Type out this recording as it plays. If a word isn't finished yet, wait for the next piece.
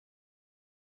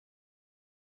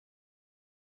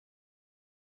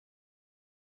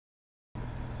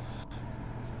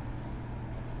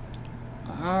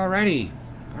Alrighty.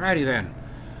 Alrighty then.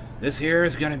 This here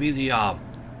is going to be the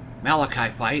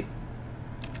Malachai fight.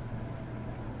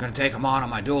 Going to take him on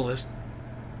my Duelist.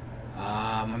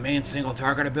 My main single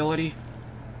target ability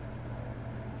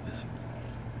is...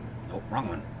 Oh, wrong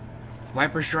one. It's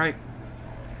Viper Strike.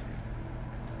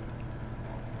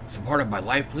 Supported by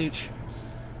Life Leech,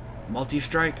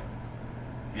 Multi-Strike,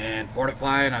 and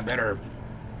Fortify, and I better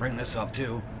bring this up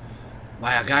too.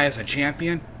 My guy is a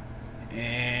champion,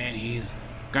 and he's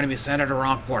going to be centered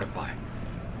around Fortify.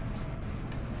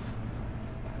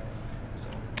 So,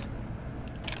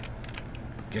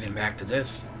 getting back to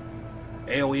this.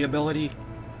 AoE ability,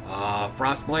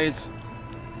 Frost Blades.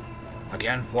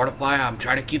 Again, Fortify, I'm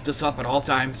trying to keep this up at all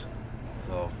times.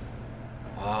 So,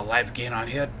 life gain on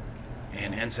hit,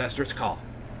 and Ancestor's Call.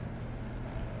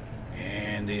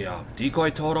 And the Decoy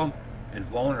Totem and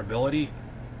Vulnerability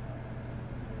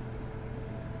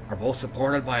are both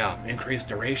supported by increased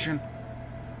duration.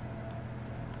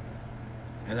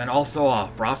 And then also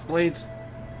Frost Blades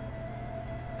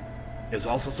is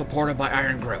also supported by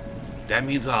Iron Grip. That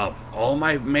means all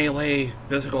my melee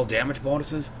physical damage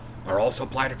bonuses are also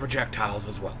applied to projectiles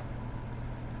as well.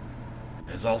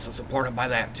 It's also supported by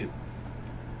that too.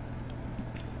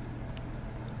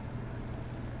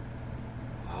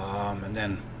 And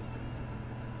then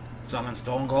Summon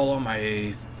Stone Golem,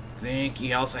 I think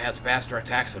he also has faster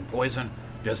attacks than Poison.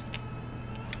 Just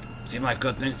seemed like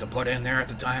good things to put in there at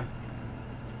the time.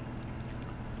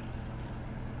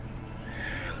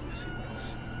 Let me see what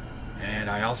else. And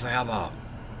I also have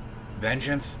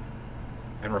Vengeance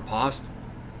and Riposte.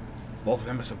 Both of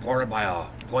them are supported by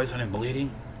Poison and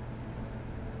Bleeding.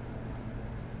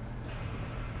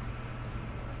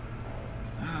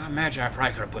 I imagine I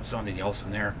probably could have put something else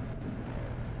in there.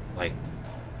 Like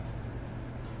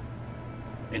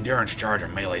Endurance Charge or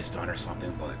Melee Stun or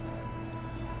something, but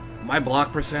my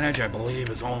block percentage, I believe,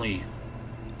 is only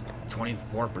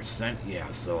 24%. Yeah,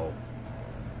 so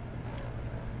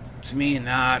to me,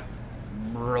 not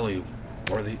really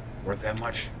worth that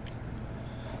much.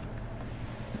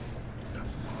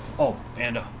 Oh,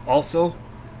 and also,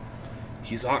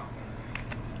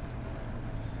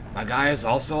 my guy is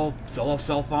also solo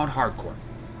self-found hardcore.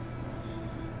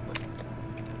 But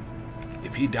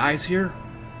if he dies here,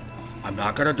 I'm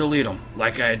not gonna delete him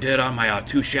like I did on my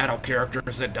 2 shadow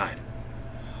characters that died.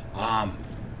 I'm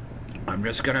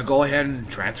just gonna go ahead and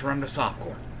transfer him to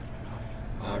softcore.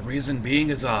 Reason being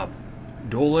is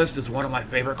Duelist is one of my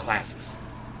favorite classes.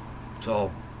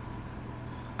 So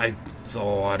I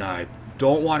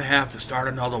don't want to have to start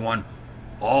another one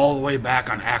all the way back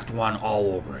on Act 1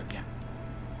 all over again.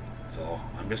 So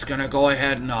I'm just gonna go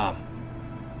ahead and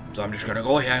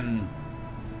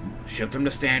shift him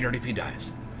to standard if he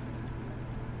dies.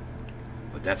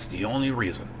 But that's the only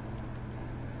reason.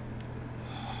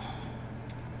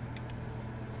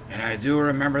 And I do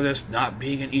remember this not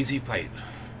being an easy fight.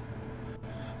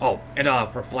 Oh, and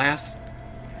for Flask,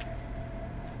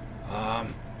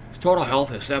 his total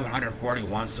health is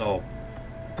 741, so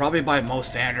probably by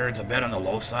most standards a bit on the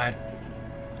low side.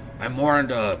 I'm more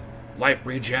into life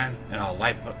regen and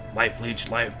life leech,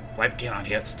 life gain on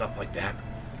hit, stuff like that.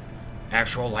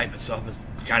 Actual life itself is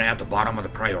kind of at the bottom of the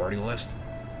priority list.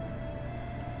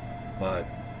 But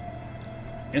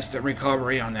instant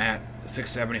recovery on that,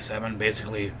 677,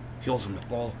 basically heals him to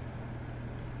full.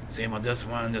 Same with this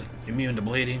one, just immune to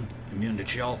bleeding, immune to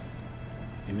chill,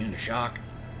 immune to shock.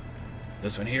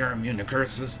 This one here, immune to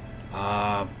curses,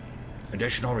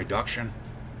 additional reduction.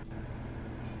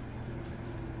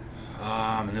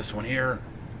 And this one here,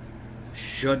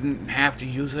 shouldn't have to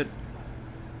use it.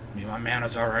 I mean, my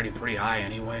mana's already pretty high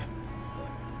anyway. But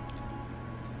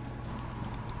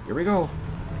here we go.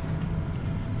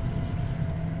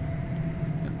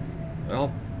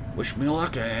 Well, wish me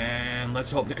luck, and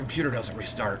let's hope the computer doesn't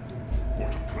restart.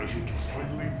 What a pleasure to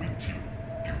finally meet you,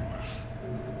 Duelist.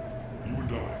 You and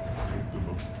I have lived the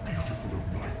most beautiful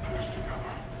of nightmares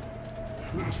together.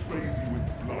 Let us bathe you in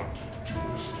blood,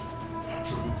 Duelist,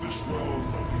 so that this world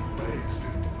may be bathed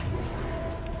in glory.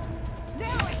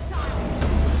 Now, Exile!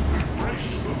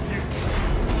 Embrace the future.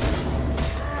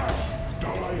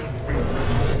 Die and be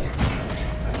reborn.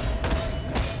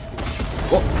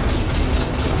 Whoa.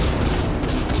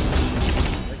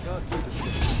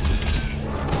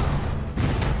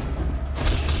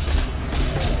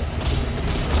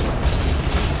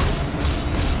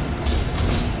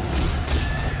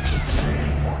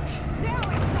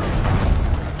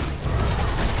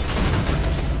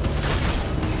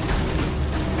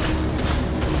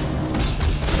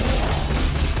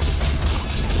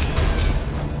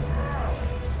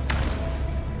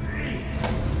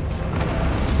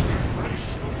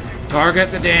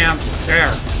 Target the dam.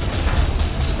 There.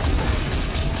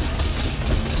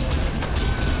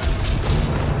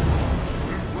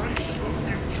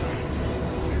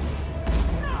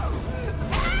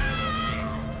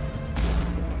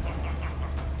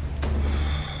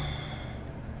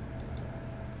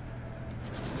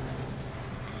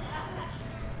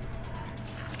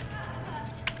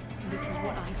 This is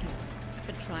what I get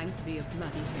for trying to be a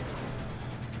bloody hero.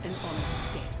 An honest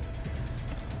death.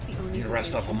 The only Need to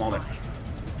rest up a moment. I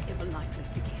was ever likely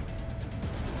to get.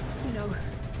 You know,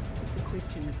 it's a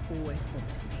question that's always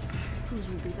haunted me. Whose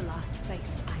will be the last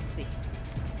face I see?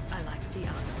 I like the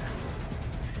answer.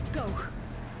 Go,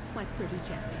 my pretty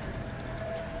champion.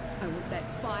 I want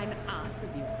that fine ass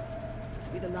of yours to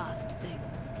be the last thing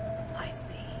I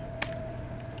see.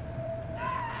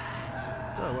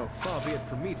 Oh, well, far be it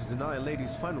from me to deny a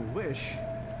lady's final wish.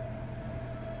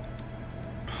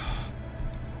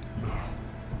 Now,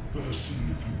 let us see if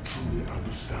you truly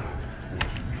understand what it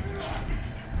means to be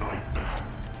Nightman.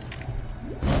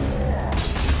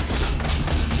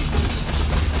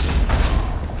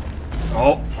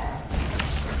 Oh.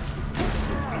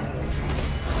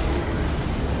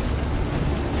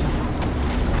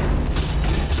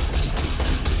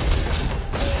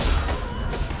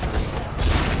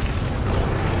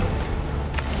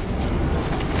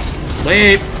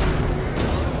 Leap.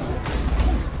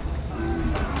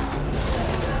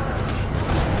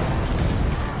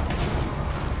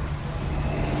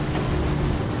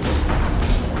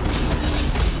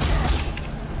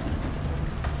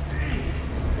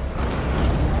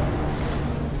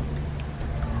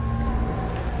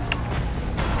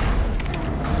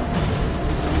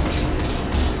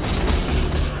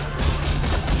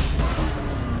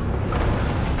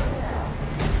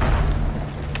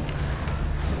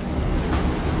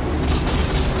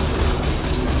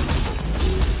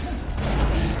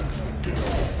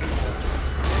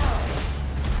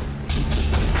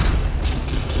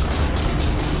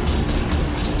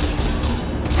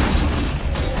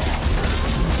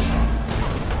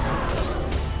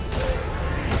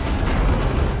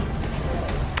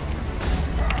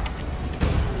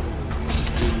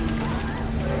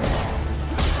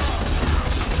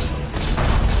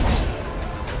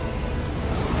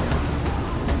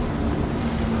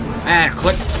 And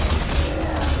click.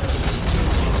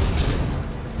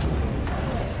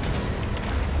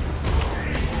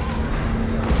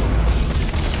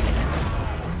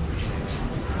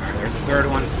 There's the third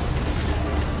one.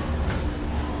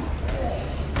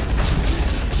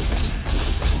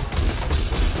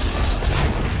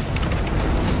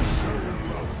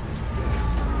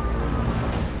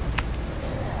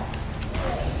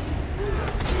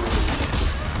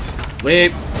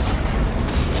 Leap.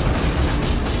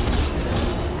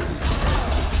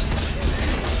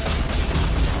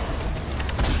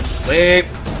 Leap.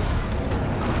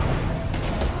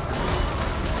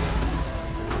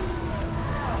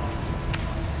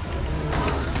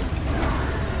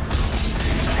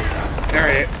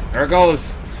 There it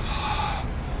goes.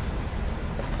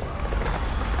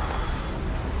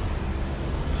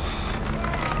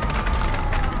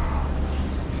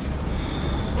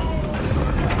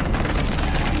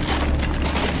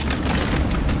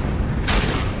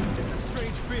 It's a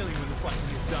strange feeling when the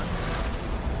fighting is done.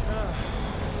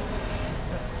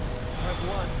 I've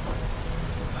won.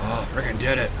 Oh, friggin'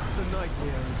 did it. The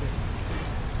nightmare is ended.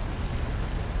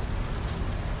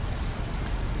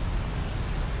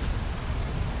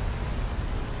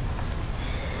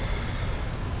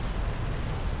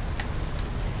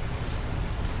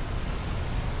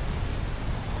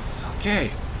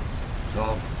 Okay.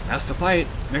 So, that's the fight.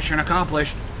 Mission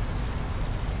accomplished.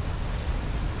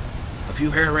 A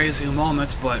few hair-raising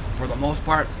moments, but for the most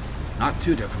part, not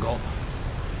too difficult.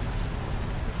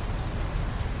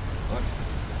 But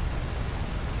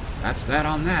that's that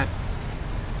on that.